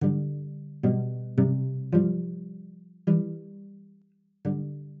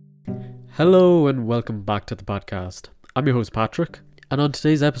Hello and welcome back to the podcast. I'm your host Patrick, and on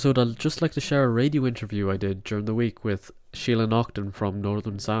today's episode I'd just like to share a radio interview I did during the week with Sheila Naughton from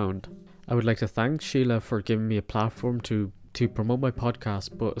Northern Sound. I would like to thank Sheila for giving me a platform to promote my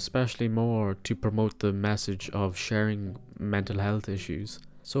podcast, but especially more to promote the message of sharing mental health issues.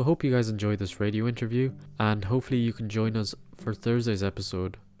 So I hope you guys enjoy this radio interview, and hopefully you can join us for Thursday's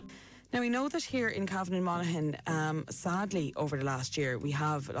episode. Now, we know that here in Cavan and Monaghan, sadly, over the last year, we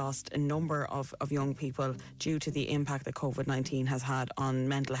have lost a number of young people due to the impact that COVID-19 has had on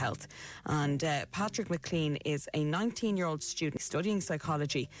mental health. And Patrick McLean is a 19-year-old student studying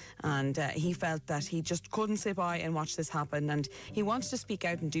psychology, and he felt that he just couldn't sit by and watch this happen, and he wanted to speak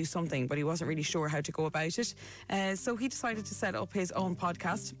out and do something, but he wasn't really sure how to go about it. So he decided to set up his own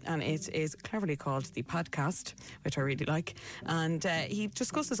podcast, and it is cleverly called the PadCast, which I really like. And he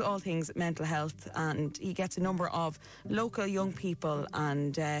discusses all things mental health, and he gets a number of local young people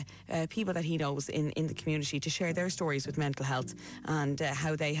and people that he knows in the community to share their stories with mental health and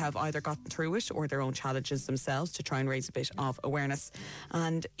how they have either gotten through it or their own challenges themselves to try and raise a bit of awareness.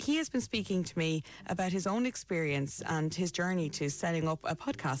 And he has been speaking to me about his own experience and his journey to setting up a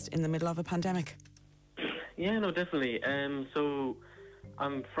podcast in the middle of a pandemic. Yeah, no, definitely. So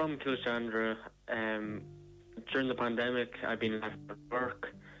I'm from Kilshandra. During the pandemic, I've been left at work.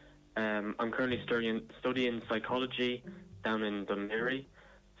 I'm currently studying psychology down in Dunleary.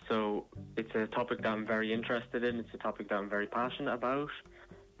 So it's a topic that I'm very interested in. It's a topic that I'm very passionate about.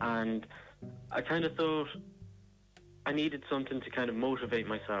 And I kind of thought I needed something to kind of motivate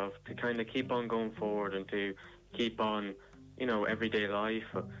myself, to kind of keep on going forward and to keep on, everyday life.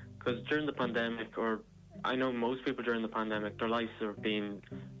 Because during the pandemic, or I know most people during the pandemic, their lives are being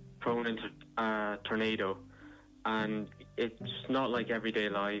thrown into a tornado. And it's not like everyday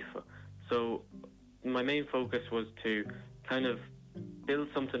life. So my main focus was to kind of build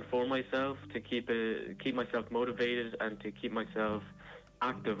something for myself, to keep myself motivated and to keep myself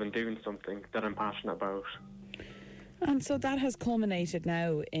active and doing something that I'm passionate about. And so that has culminated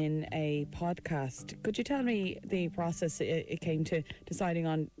now in a podcast. Could you tell me the process it came to deciding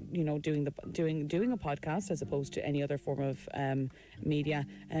on, doing a podcast as opposed to any other form of media,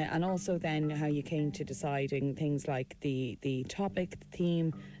 and also then how you came to deciding things like the topic, the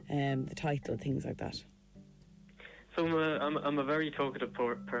theme, the title, things like that? So I'm a very talkative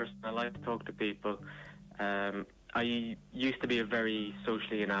person. I like to talk to people. I used to be a very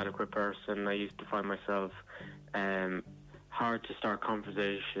socially inadequate person. I used to find myself hard to start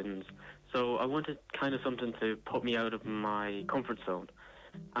conversations. So I wanted kind of something to put me out of my comfort zone.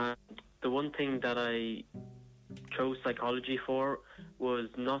 And the one thing that I chose psychology for was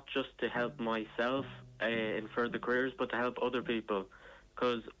not just to help myself in further careers, but to help other people.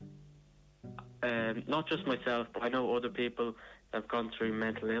 Because not just myself, but I know other people that have gone through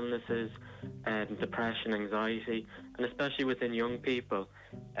mental illnesses and depression, anxiety, and especially within young people.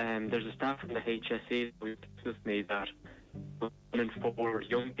 There's a stat from the HSE who tells me that 1 in 4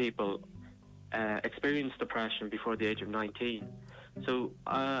 young people experience depression before the age of 19. So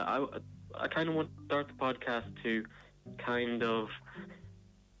I kind of want to start the podcast to kind of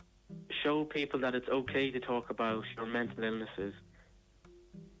show people that it's okay to talk about your mental illnesses.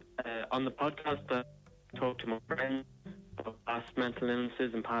 On the podcast, I talk to my friends about past mental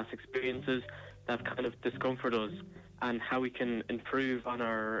illnesses and past experiences that kind of discomfort us, and how we can improve on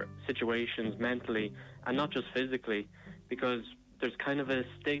our situations mentally and not just physically, because there's kind of a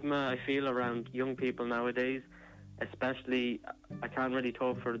stigma, I feel, around young people nowadays, especially, I can't really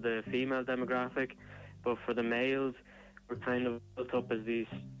talk for the female demographic, but for the males, we're kind of built up as these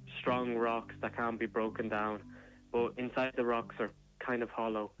strong rocks that can't be broken down, but inside the rocks are kind of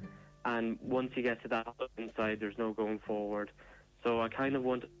hollow, and once you get to that inside, there's no going forward. So I kind of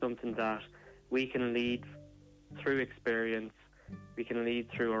wanted something that we can lead through experience, we can lead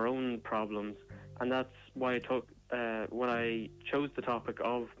through our own problems, and that's why when I chose the topic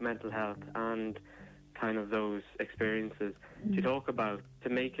of mental health and kind of those experiences to talk about, to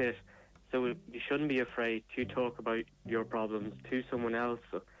make it so you shouldn't be afraid to talk about your problems to someone else.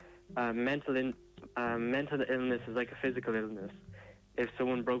 Mental illness is like a physical illness. If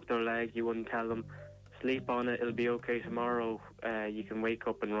someone broke their leg, you wouldn't tell them, sleep on it, it'll be okay tomorrow, you can wake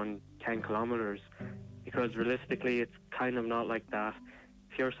up and run 10 kilometres. Because realistically, it's kind of not like that.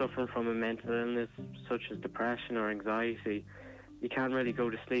 If you're suffering from a mental illness such as depression or anxiety, you can't really go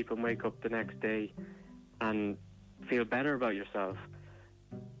to sleep and wake up the next day and feel better about yourself.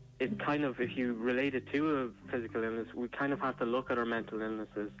 It kind of, if you relate it to a physical illness, we kind of have to look at our mental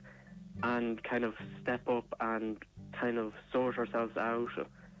illnesses and kind of step up and kind of sort ourselves out.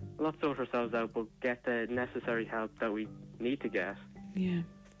 Not sort ourselves out, but get the necessary help that we need to get. Yeah.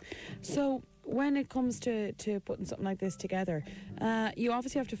 So when it comes to putting something like this together, you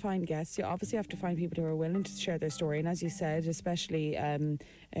obviously have to find guests. You obviously have to find people who are willing to share their story. And as you said, especially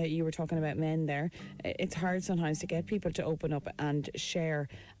you were talking about men there, it's hard sometimes to get people to open up and share.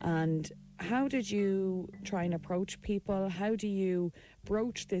 And how did you try and approach people? How do you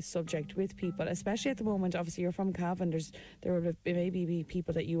broach this subject with people, especially at the moment? Obviously you're from Cavan, there will maybe be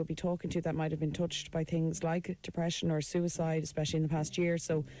people that you will be talking to that might have been touched by things like depression or suicide, especially in the past year.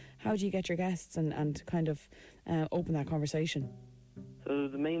 So how do you get your guests and kind of open that conversation? So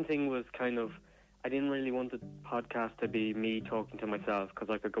the main thing was kind of, I didn't really want the podcast to be me talking to myself,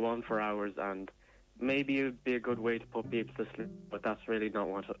 because I could go on for hours and maybe it would be a good way to put people to sleep, but that's really not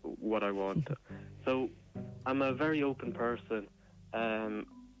what I want. So I'm a very open person.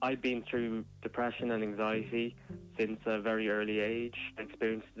 I've been through depression and anxiety since a very early age. I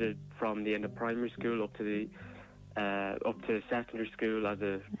experienced it from the end of primary school up to secondary school as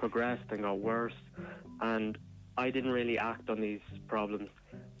it progressed and got worse. And I didn't really act on these problems.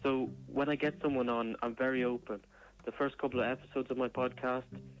 So when I get someone on, I'm very open. The first couple of episodes of my podcast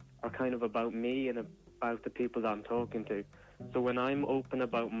are kind of about me and about the people that I'm talking to. So when I'm open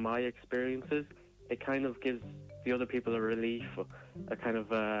about my experiences, it kind of gives the other people a relief, a kind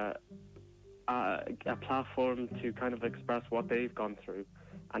of a platform to kind of express what they've gone through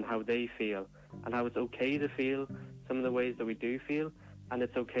and how they feel, and how it's okay to feel some of the ways that we do feel, and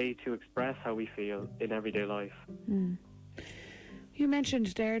it's okay to express how we feel in everyday life. You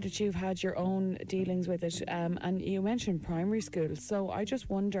mentioned there that you've had your own dealings with it, and you mentioned primary school. So I just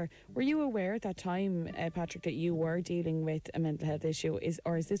wonder, were you aware at that time, Patrick, that you were dealing with a mental health issue? Is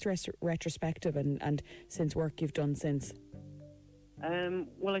this retrospective and since work you've done since?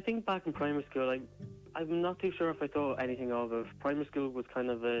 Well, I think back in primary school, I'm not too sure if I thought anything of it. Primary school was kind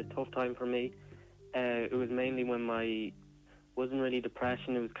of a tough time for me. It was mainly when wasn't really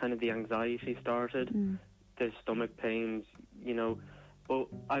depression, it was kind of the anxiety started, the stomach pains, but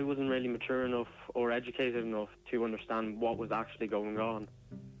I wasn't really mature enough or educated enough to understand what was actually going on.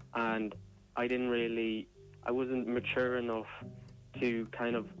 And I wasn't mature enough to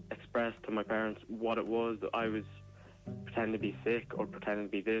kind of express to my parents what it was that I was pretending to be sick or pretending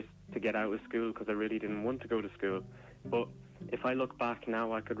to be this to get out of school, because I really didn't want to go to school. But if I look back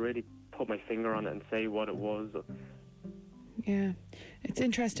now, I could really put my finger on it and say what it was. Yeah, it's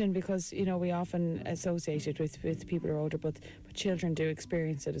interesting because, we often associate it with people who are older, but children do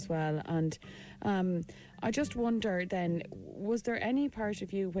experience it as well. And I just wonder then, was there any part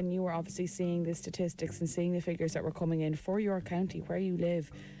of you when you were obviously seeing the statistics and seeing the figures that were coming in for your county, where you live,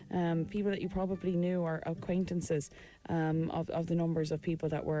 people that you probably knew or acquaintances of the numbers of people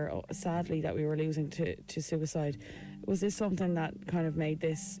that were, sadly, that we were losing to suicide, was this something that kind of made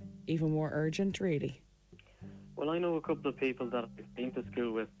this even more urgent, really? Well, I know a couple of people that I've been to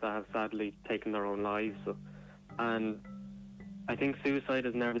school with that have sadly taken their own lives, and I think suicide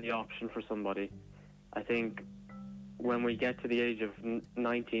is never the option for somebody. I think when we get to the age of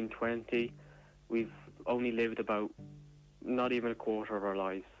 19, 20, we've only lived about not even a quarter of our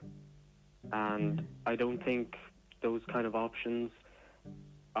lives, and I don't think those kind of options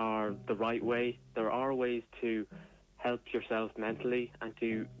are the right way. There are ways to help yourself mentally and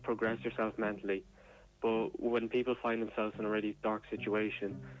to progress yourself mentally. But when people find themselves in a really dark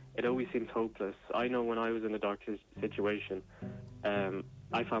situation, it always seems hopeless. I know when I was in a dark situation,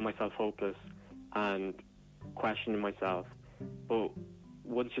 I found myself hopeless and questioning myself. But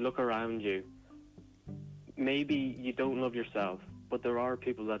once you look around you, maybe you don't love yourself, but there are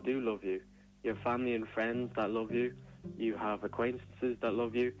people that do love you. You have family and friends that love you. You have acquaintances that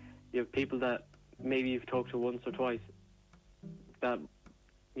love you. You have people that maybe you've talked to once or twice that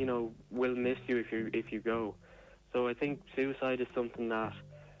will miss you if you go. So I think suicide is something that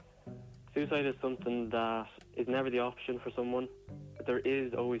is never the option for someone. But there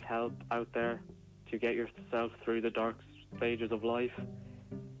is always help out there to get yourself through the dark stages of life.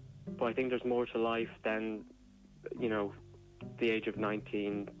 But I think there's more to life than the age of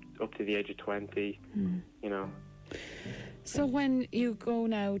 19 up to the age of 20. So when you go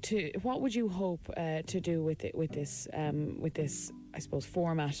now to, what would you hope to do with this, I suppose,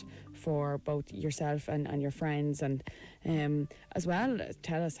 format for both yourself and your friends, and as well,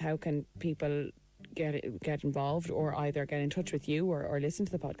 tell us how can people get involved or either get in touch with you or listen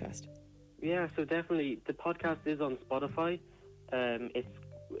to the podcast? Yeah, so definitely the podcast is on Spotify. If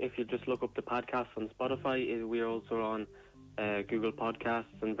you just look up the podcast on Spotify, we are also on Google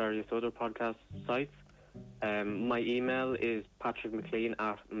Podcasts and various other podcast sites. My email is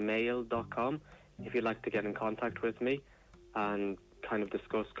patrickmclean@mail.com if you'd like to get in contact with me and kind of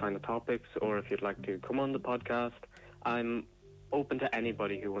discuss kind of topics, or if you'd like to come on the podcast. I'm open to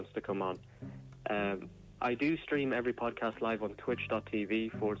anybody who wants to come on. I do stream every podcast live on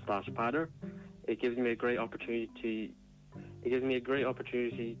twitch.tv/padder. It gives me a great opportunity. It gives me a great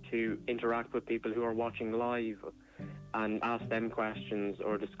opportunity to interact with people who are watching live and ask them questions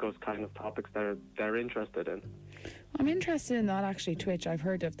or discuss kind of topics that they're interested in. I'm interested in that, actually, Twitch. I've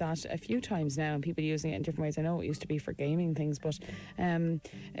heard of that a few times now and people using it in different ways. I know it used to be for gaming things, but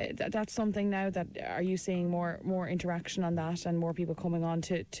that's something now that, are you seeing more interaction on that and more people coming on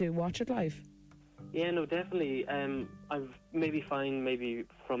to watch it live? Yeah, no, definitely. I've maybe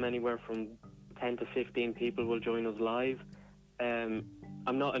from anywhere from 10 to 15 people will join us live.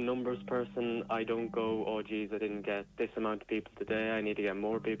 I'm not a numbers person. I don't go, oh geez, I didn't get this amount of people today, I need to get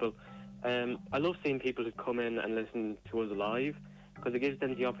more people. I love seeing people who come in and listen to us live, because it gives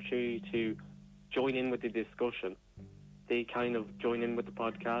them the opportunity to join in with the discussion. They kind of join in with the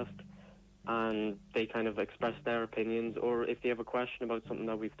podcast and they kind of express their opinions, or if they have a question about something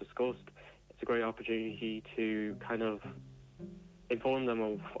that we've discussed, it's a great opportunity to kind of inform them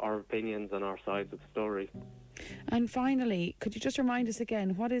of our opinions and our sides of the story. And finally, could you just remind us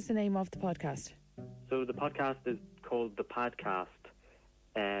again, what is the name of the podcast? So the podcast is called the PadCast,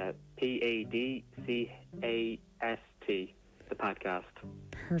 PadCast, the PadCast.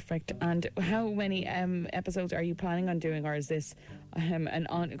 Perfect. And how many episodes are you planning on doing, or is this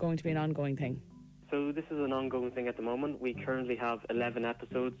going to be an ongoing thing? So this is an ongoing thing at the moment. We currently have 11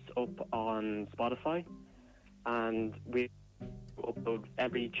 episodes up on Spotify, and we upload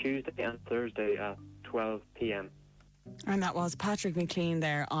every Tuesday and Thursday at 12 p.m. And that was Patrick McLean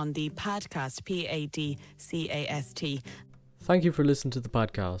there on the PadCast, PadCast. Thank you for listening to the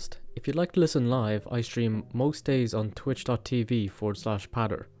podcast. If you'd like to listen live, I stream most days on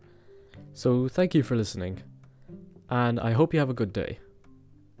twitch.tv/padder. So thank you for listening, and I hope you have a good day.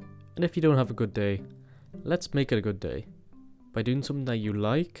 And if you don't have a good day, let's make it a good day. By doing something that you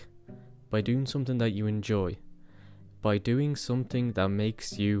like, by doing something that you enjoy, by doing something that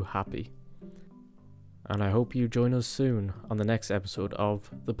makes you happy. And I hope you join us soon on the next episode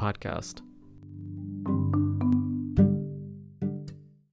of the PadCast.